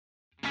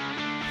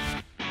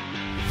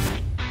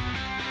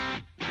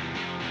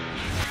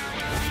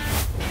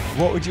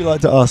What would you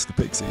like to ask the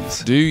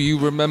Pixies? Do you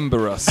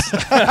remember us?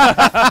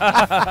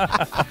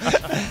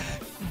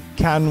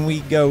 Can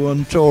we go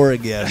on tour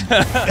again?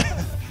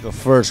 The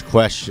first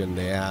question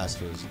they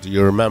asked was, do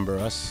you remember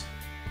us?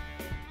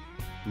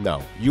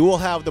 No. You will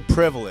have the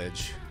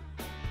privilege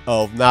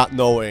of not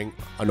knowing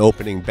an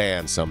opening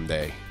band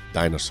someday,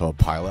 Dinosaur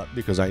Pile-Up,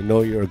 because I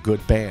know you're a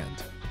good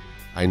band.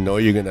 I know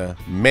you're going to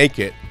make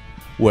it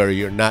where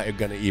you're not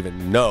going to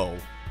even know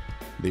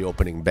the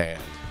opening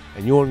band.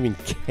 And you won't even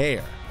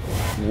care.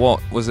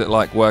 What was it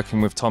like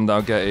working with Tom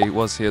Dalgetty?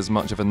 Was he as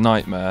much of a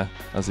nightmare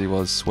as he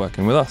was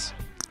working with us?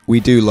 We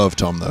do love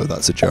Tom, though.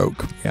 That's a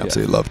joke. We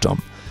absolutely love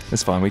Tom.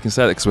 It's fine. We can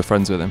say that because we're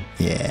friends with him.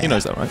 Yeah. He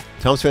knows that, right?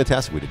 Tom's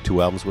fantastic. We did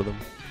 2 albums with him.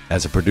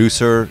 As a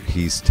producer,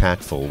 he's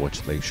tactful,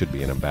 which they should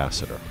be an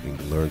ambassador. He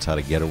learns how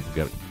to get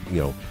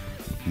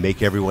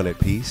make everyone at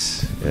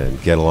peace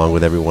and get along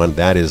with everyone.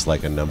 That is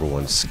like a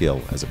 #1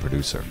 skill as a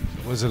producer.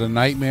 Was it a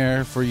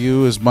nightmare for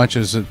you as much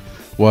as it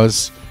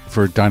was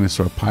for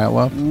Dinosaur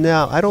Pile-Up?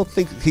 No, I don't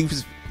think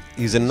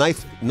he's a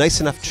nice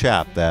enough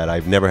chap that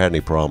I've never had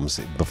any problems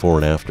before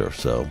and after.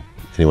 So,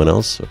 anyone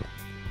else?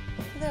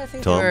 I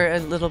think Tom? they were a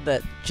little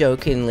bit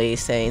jokingly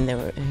saying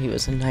he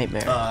was a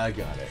nightmare. I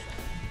got it.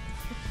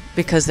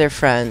 Because they're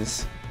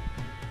friends.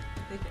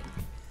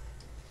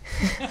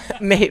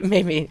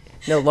 Maybe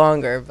no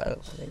longer, but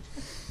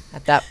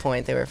at that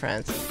point they were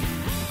friends.